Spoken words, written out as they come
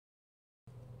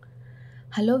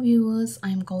Hello viewers,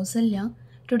 I am Kausalya.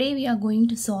 Today we are going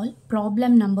to solve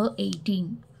problem number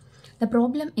 18. The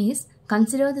problem is,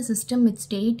 consider the system with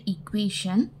state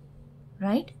equation,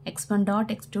 right? x1 dot,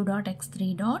 x2 dot,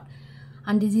 x3 dot,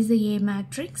 and this is a A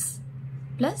matrix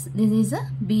plus this is a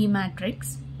B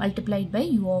matrix multiplied by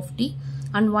U of t,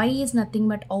 and y is nothing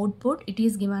but output. It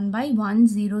is given by 1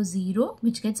 0 0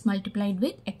 which gets multiplied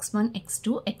with x1,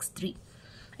 x2, x3.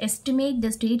 Estimate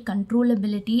the state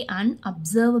controllability and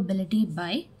observability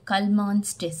by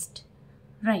Kalman's test.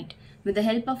 Right. With the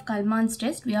help of Kalman's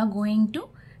test, we are going to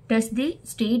test the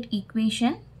state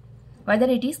equation, whether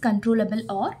it is controllable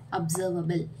or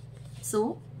observable.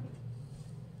 So,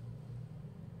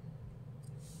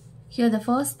 here the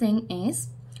first thing is,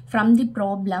 from the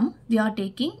problem, we are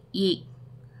taking A.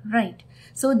 Right.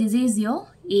 So, this is your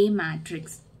A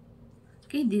matrix.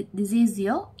 Okay, this is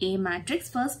your A matrix.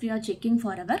 First, we are checking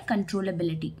for our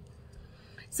controllability.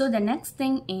 So, the next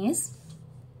thing is,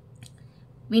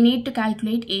 we need to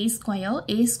calculate A square.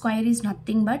 A square is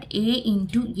nothing but A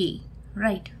into A,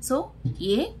 right? So,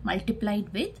 A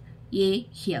multiplied with A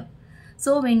here.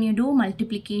 So, when you do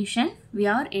multiplication, we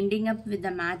are ending up with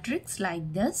the matrix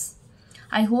like this.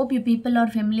 I hope you people are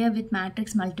familiar with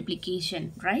matrix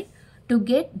multiplication, right? To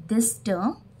get this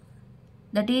term,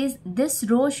 that is, this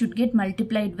row should get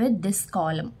multiplied with this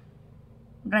column,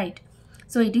 right?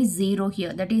 So it is 0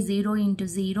 here. That is 0 into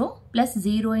 0 plus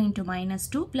 0 into minus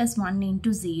 2 plus 1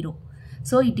 into 0.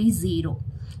 So it is 0.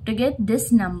 To get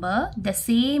this number, the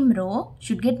same row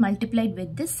should get multiplied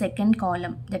with this second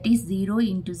column. That is 0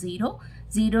 into 0,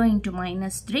 0 into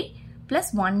minus 3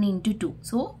 plus 1 into 2.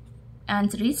 So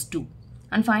answer is 2.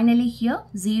 And finally here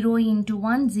 0 into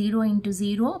 1, 0 into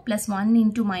 0 plus 1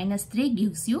 into minus 3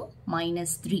 gives you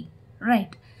minus 3.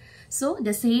 Right. So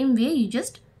the same way you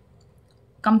just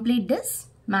complete this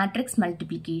matrix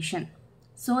multiplication.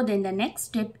 So then the next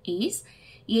step is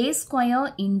A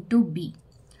square into B.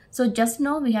 So just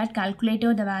now we had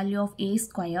calculated the value of A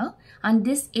square, and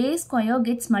this A square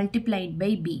gets multiplied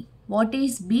by B. What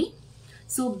is B?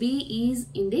 So B is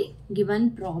in the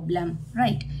given problem,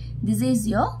 right? This is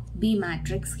your B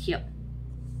matrix here.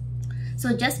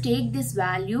 So just take these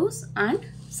values and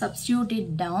substitute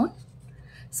it down.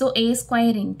 So A square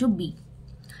into B.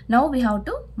 Now we have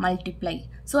to multiply.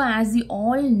 So as you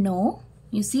all know,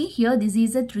 you see here this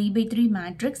is a 3 by 3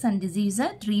 matrix and this is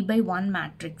a 3 by 1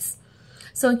 matrix.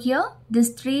 So here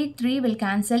this 3 will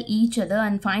cancel each other,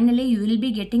 and finally you will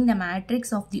be getting the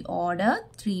matrix of the order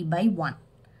 3 by 1.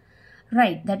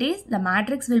 Right, that is, the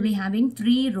matrix will be having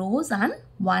 3 rows and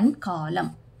 1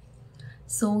 column.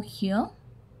 So here,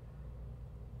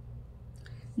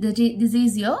 this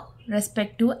is your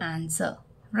respective answer.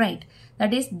 Right,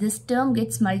 that is, this term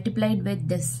gets multiplied with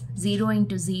this 0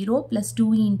 into 0 plus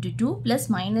 2 into 2 plus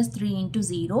minus 3 into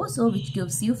 0. So which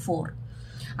gives you 4.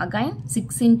 Again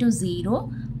 6 into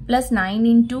 0 plus 9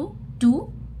 into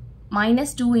 2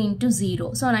 minus 2 into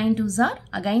 0. So 9 2s are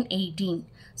again 18.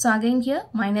 So again here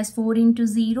minus 4 into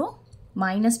 0,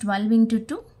 minus 12 into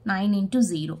 2, 9 into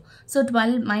 0. So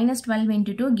minus 12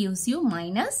 into 2 gives you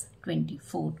minus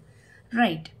 24.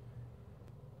 Right.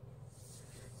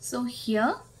 So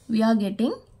here we are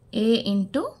getting A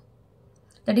into,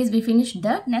 that is, we finished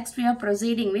that. Next we are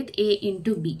proceeding with A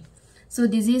into B. So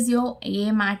this is your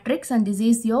A matrix and this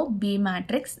is your B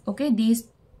matrix. Okay, these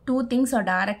two things are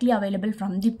directly available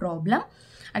from the problem.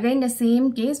 Again, the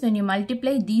same case, when you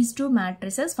multiply these two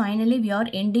matrices, finally we are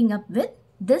ending up with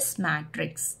this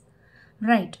matrix.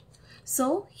 Right.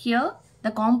 So here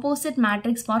the composite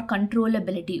matrix for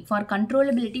controllability. For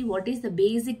controllability, what is the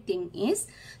basic thing is,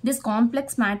 this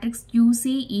complex matrix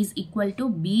QC is equal to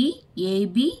B,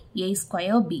 AB, A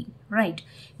square B. Right.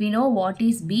 We know what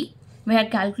is B. We had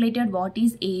calculated what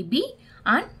is AB,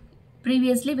 and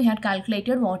previously we had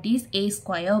calculated what is A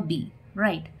square B.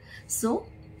 Right. So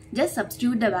just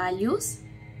substitute the values.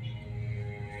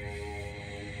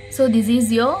 So this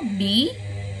is your B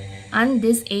and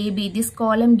this AB. This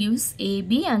column gives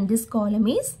AB and this column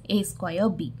is A square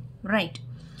B. Right.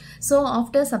 So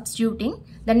after substituting,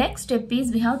 the next step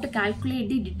is we have to calculate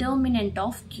the determinant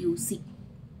of QC.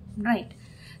 Right.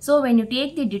 So when you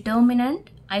take the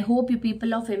determinant, I hope you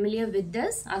people are familiar with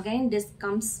this. Again, this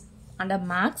comes under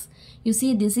max. You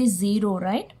see this is 0,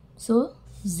 right? So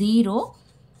 0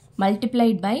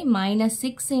 multiplied by minus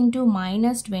 6 into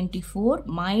minus 24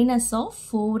 minus of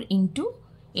 4 into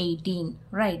 18.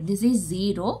 Right, this is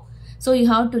 0. So you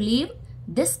have to leave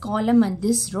this column and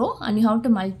this row and you have to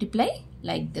multiply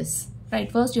like this. Right,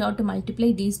 first you have to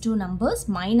multiply these two numbers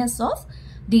minus of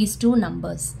these two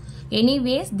numbers.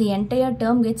 Anyways, the entire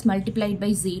term gets multiplied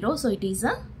by 0. So it is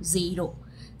a 0.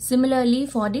 Similarly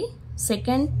for the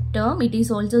second term, it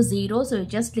is also 0. So you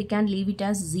just click and leave it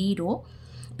as 0.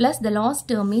 Plus the last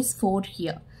term is 4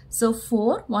 here. So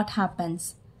 4, what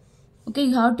happens? Okay,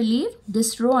 you have to leave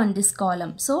this row and this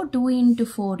column. So 2 into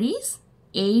 4 is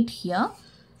 8 here.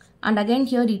 And again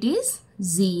here it is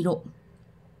 0.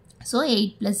 So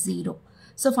 8 plus 0.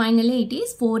 So finally it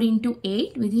is 4 into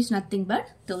 8, which is nothing but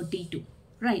 32.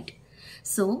 Right.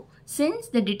 So since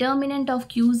the determinant of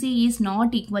QC is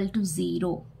not equal to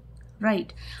 0.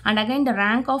 Right. And again the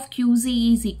rank of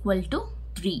QC is equal to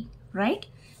 3. Right.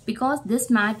 Because this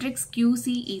matrix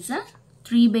QC is a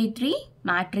 3 by 3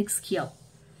 matrix here.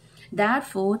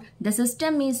 Therefore, the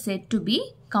system is said to be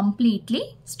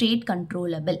completely state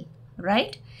controllable.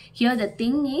 Right. Here the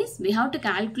thing is, we have to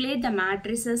calculate the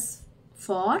matrices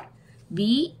for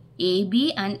B,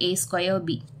 AB and A square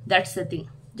B. That's the thing.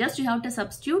 Just you have to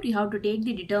substitute, you have to take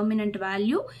the determinant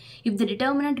value. If the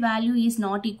determinant value is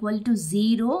not equal to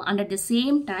 0 and at the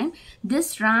same time,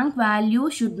 this rank value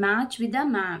should match with the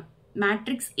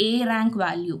matrix A rank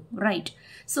value. Right.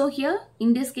 So here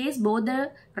in this case, both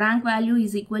the rank value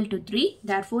is equal to 3.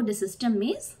 Therefore, the system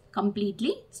is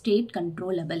completely state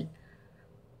controllable.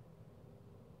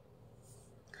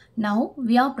 Now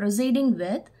we are proceeding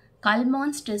with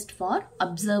Kalman's test for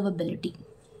observability.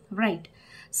 Right.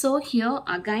 So here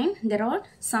again there are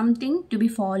something to be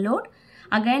followed.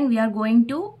 Again we are going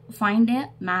to find a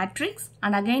matrix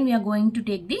and again we are going to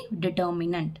take the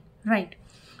determinant. Right.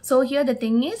 So here the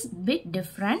thing is bit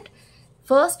different.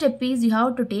 First step is you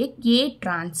have to take A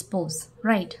transpose.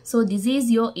 Right. So this is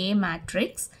your A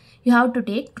matrix. You have to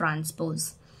take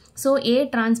transpose. So A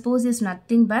transpose is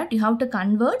nothing but you have to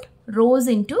convert rows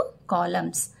into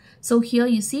columns. So here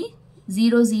you see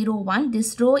 0, 0, 1.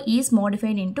 This row is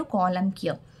modified into column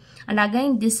here. And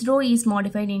again this row is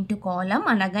modified into column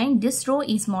and again this row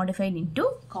is modified into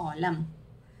column.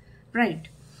 Right.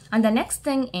 And the next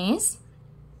thing is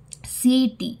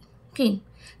CT. Okay.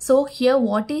 So here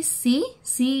what is C?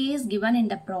 C is given in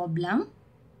the problem.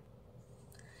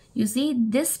 You see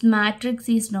this matrix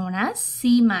is known as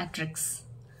C matrix.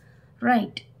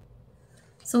 Right.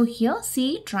 So here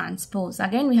C transpose.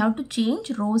 Again we have to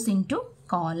change rows into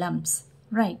columns.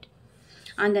 Right.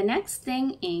 And the next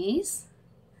thing is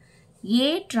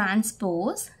A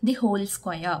transpose the whole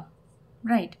square.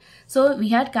 Right. So we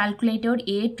had calculated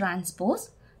A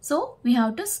transpose. So we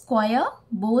have to square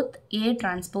both A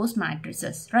transpose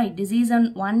matrices. Right. This is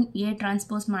one A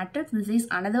transpose matrix. This is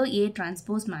another A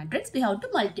transpose matrix. We have to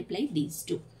multiply these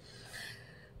two.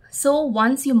 So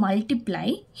once you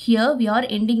multiply, here we are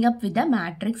ending up with a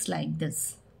matrix like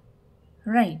this.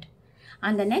 Right.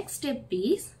 And the next step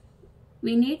is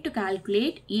we need to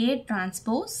calculate A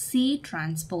transpose C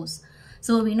transpose.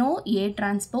 So we know A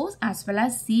transpose as well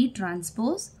as C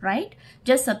transpose, right?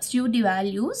 Just substitute the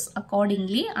values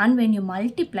accordingly and when you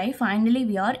multiply, finally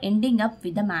we are ending up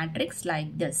with a matrix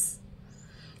like this.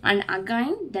 And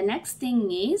again the next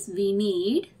thing is we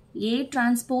need A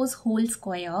transpose whole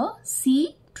square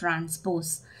C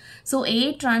transpose. So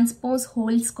A transpose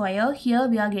whole square, here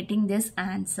we are getting this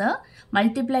answer,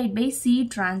 multiplied by C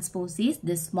transpose is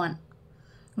this one.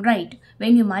 Right.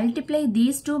 When you multiply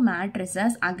these two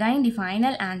matrices, again the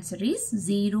final answer is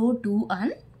 0, 2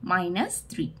 and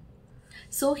 -3.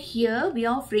 So here we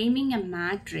are framing a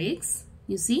matrix.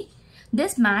 You see,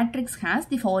 this matrix has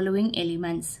the following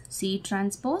elements: C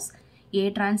transpose, A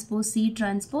transpose, C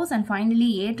transpose and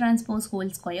finally A transpose whole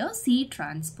square, C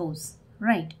transpose.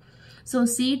 Right. So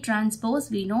C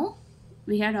transpose we know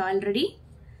we had already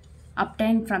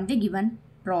obtained from the given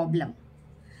problem.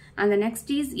 And the next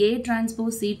is A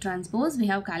transpose C transpose we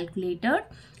have calculated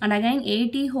and again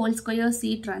AT whole square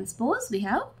C transpose we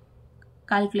have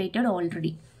calculated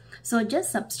already. So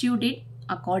just substitute it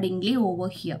accordingly over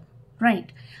here.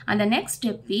 Right. And the next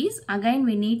step is again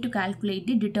we need to calculate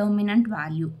the determinant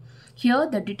value. Here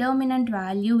the determinant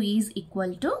value is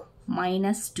equal to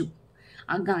 -2.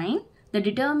 Again the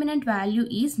determinant value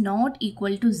is not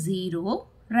equal to 0.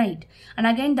 Right. And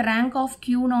again the rank of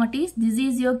Q0 is, this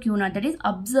is your Q0, that is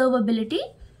observability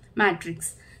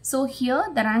matrix. So here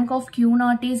the rank of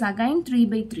Q0 is again 3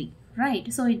 by 3.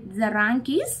 Right. So the rank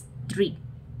is 3.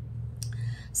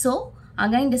 So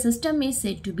again the system is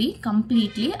said to be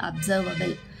completely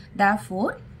observable.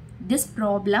 Therefore this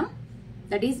problem,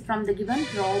 that is from the given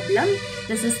problem,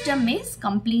 the system is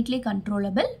completely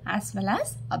controllable as well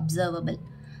as observable.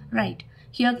 Right.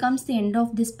 Here comes the end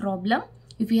of this problem.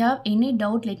 If you have any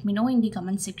doubt, let me know in the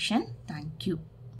comment section. Thank you.